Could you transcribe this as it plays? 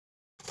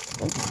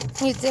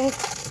You think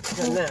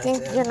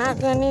you're not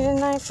going to need a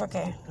knife?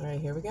 Okay. All right,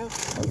 here we go.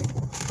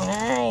 All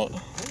right.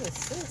 What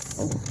is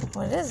this?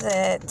 What is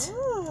it?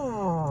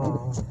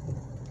 Oh.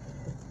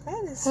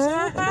 That is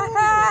so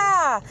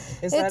cool.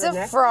 It's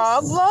a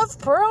frog love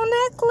pearl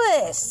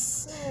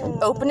necklace. Oh.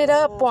 Open it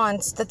up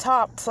once. The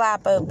top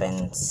flap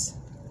opens.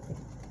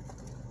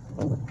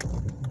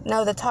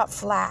 No, the top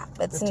flap.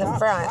 It's in the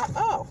front.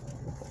 Oh.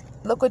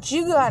 Look what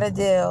you gotta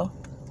do.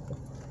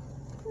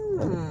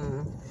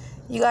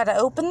 You gotta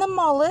open the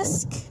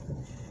mollusk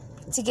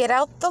to get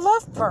out the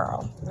love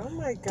pearl. Oh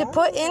my god. To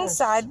put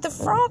inside the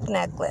frog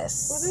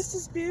necklace. Well, this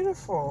is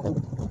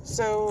beautiful.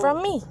 So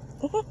From me.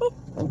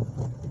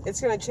 it's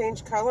gonna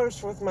change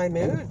colors with my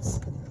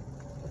moods.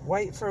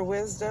 White for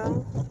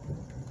wisdom.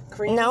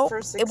 Cream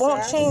for success. It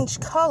won't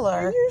change color.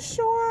 Are you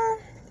sure?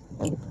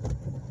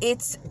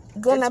 It's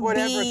gonna it's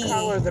whatever be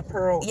color the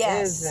pearl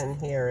is in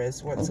here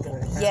is what's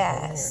gonna happen.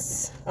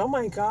 Yes. Here. Oh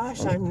my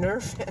gosh, I'm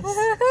nervous.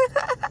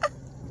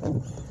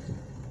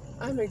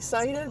 I'm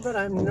excited, but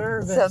I'm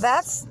nervous. So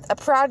that's a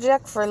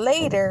project for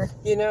later.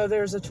 You know,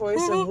 there's a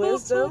choice of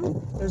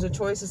wisdom, there's a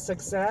choice of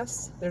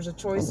success, there's a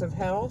choice of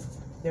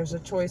health, there's a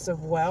choice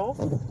of wealth,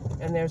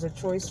 and there's a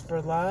choice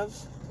for love.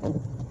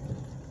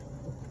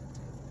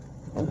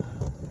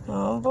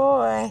 Oh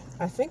boy.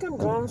 I think I'm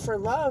going for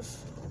love.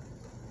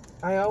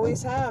 I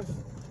always have.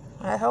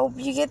 I hope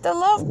you get the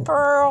love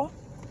pearl.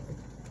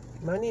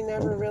 Money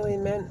never really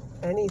meant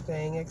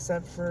anything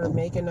except for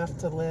make enough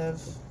to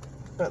live.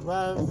 But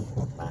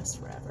love lasts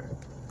forever.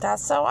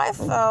 That's how I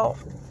felt.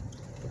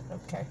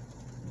 Okay.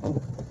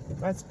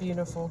 That's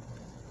beautiful.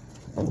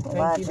 Glad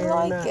Thank you you very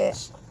like much.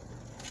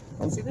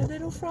 it. See the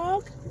little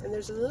frog? And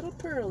there's a little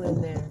pearl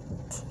in there.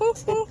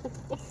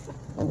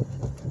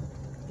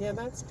 Yeah,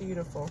 that's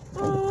beautiful.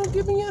 Oh,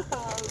 give me a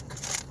hug.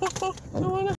 I want to